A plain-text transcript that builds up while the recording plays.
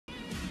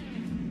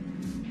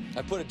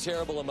I put a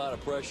terrible amount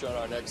of pressure on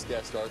our next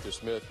guest, Arthur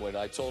Smith, when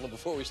I told him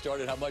before we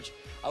started how much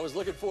I was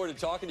looking forward to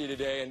talking to you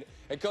today.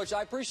 And Coach,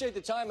 I appreciate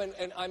the time,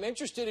 and I'm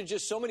interested in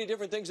just so many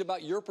different things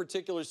about your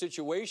particular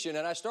situation.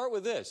 And I start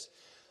with this.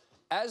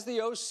 As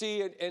the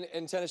OC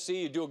in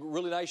Tennessee, you do a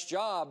really nice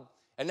job,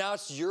 and now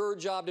it's your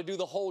job to do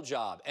the whole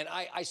job. And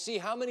I see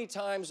how many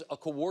times a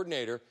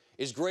coordinator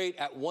is great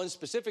at one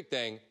specific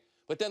thing,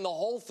 but then the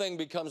whole thing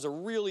becomes a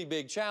really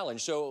big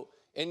challenge. So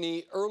in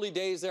the early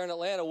days there in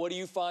Atlanta, what do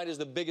you find is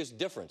the biggest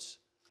difference?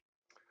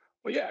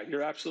 Well, yeah,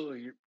 you're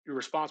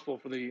responsible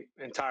for the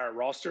entire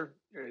roster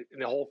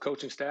and the whole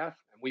coaching staff,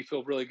 and we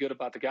feel really good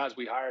about the guys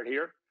we hired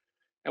here,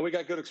 and we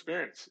got good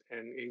experience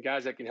and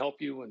guys that can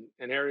help you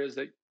in areas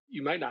that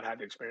you might not have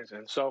the experience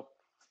in. So,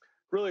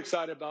 really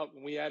excited about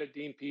when we added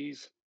Dean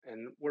Pease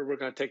and where we're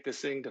going to take this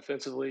thing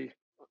defensively,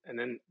 and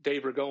then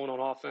Dave Ragone on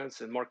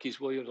offense and Marquise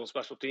Williams on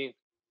special teams.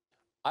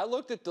 I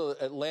looked at the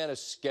Atlanta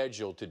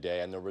schedule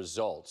today and the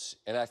results,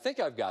 and I think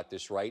I've got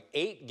this right.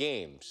 8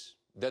 games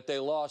that they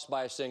lost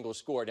by a single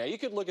score. Now, you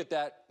could look at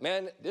that,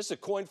 man, this is a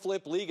coin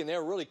flip league, and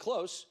they're really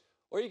close.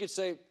 Or you could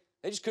say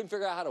they just couldn't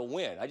figure out how to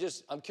win.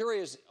 I'm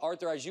curious,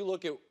 Arthur, as you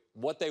look at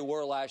what they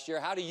were last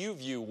year, how do you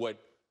view what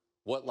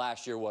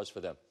last year was for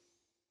them?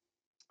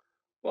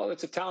 Well,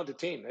 it's a talented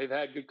team. They've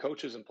had good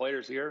coaches and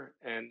players here,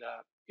 and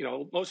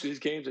most of these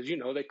games, as you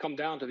know, they come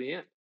down to the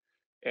end.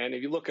 And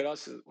if you look at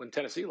us in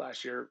Tennessee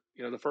last year,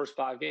 the first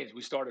 5 games,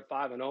 we started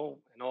 5-0,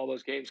 and all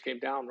those games came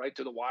down right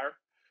to the wire.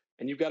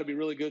 And you've got to be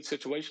really good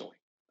situationally.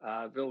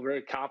 I feel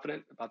very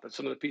confident about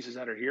some of the pieces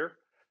that are here,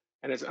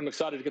 and I'm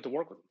excited to get to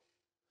work with them.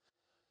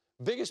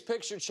 Biggest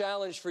picture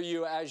challenge for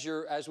you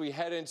as we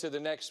head into the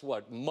next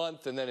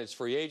month, and then it's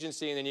free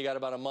agency, and then you got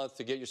about a month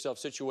to get yourself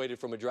situated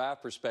from a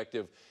draft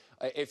perspective.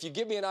 If you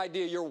give me an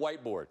idea, your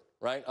whiteboard,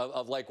 right,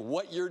 of like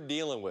what you're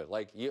dealing with,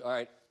 all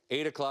right,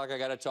 8 o'clock, I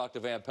got to talk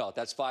to Van Pelt.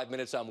 That's 5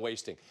 minutes I'm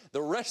wasting.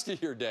 The rest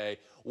of your day,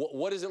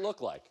 what does it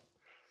look like?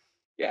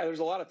 Yeah, there's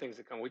a lot of things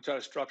that come. We try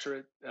to structure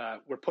it.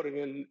 We're putting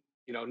in,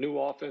 new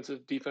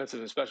offensive,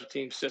 defensive, and special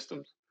team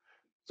systems.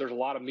 There's a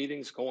lot of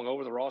meetings going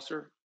over the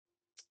roster.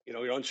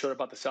 You're unsure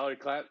about the salary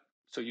cap,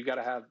 so you got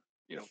to have,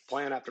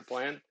 plan after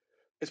plan.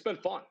 It's been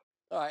fun.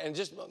 All right, and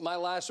just my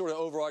last sort of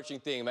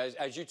overarching theme,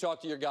 as you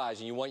talk to your guys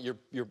and you want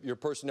your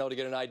personnel to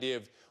get an idea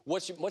of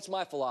what's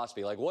my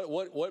philosophy, like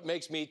what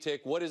makes me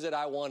tick, what is it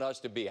I want us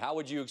to be? How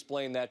would you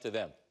explain that to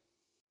them?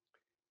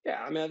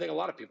 Yeah, I mean, I think a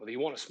lot of people, you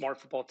want a smart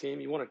football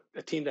team. You want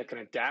a team that can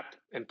adapt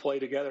and play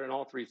together in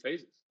all 3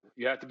 phases.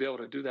 You have to be able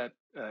to do that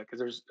because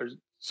there's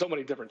so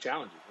many different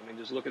challenges. I mean,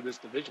 just look at this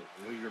division,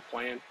 who you're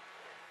playing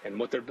and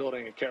what they're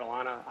building in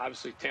Carolina.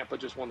 Obviously, Tampa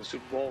just won the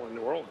Super Bowl in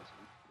New Orleans.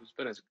 It's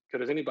been as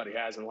good as anybody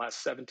has in the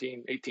last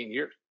 17, 18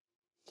 years.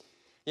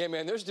 Yeah,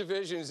 man, there's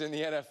divisions in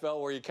the NFL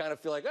where you kind of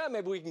feel like,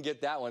 maybe we can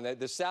get that one.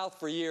 The South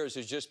for years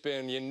has just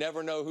been, you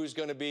never know who's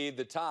going to be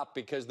the top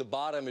because the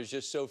bottom is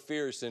just so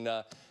fierce. And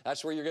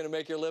that's where you're going to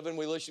make your living.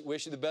 We wish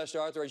you the best,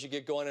 Arthur, as you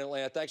get going in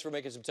Atlanta. Thanks for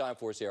making some time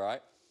for us here, all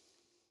right?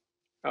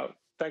 Oh,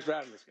 thanks for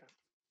having me, Scott.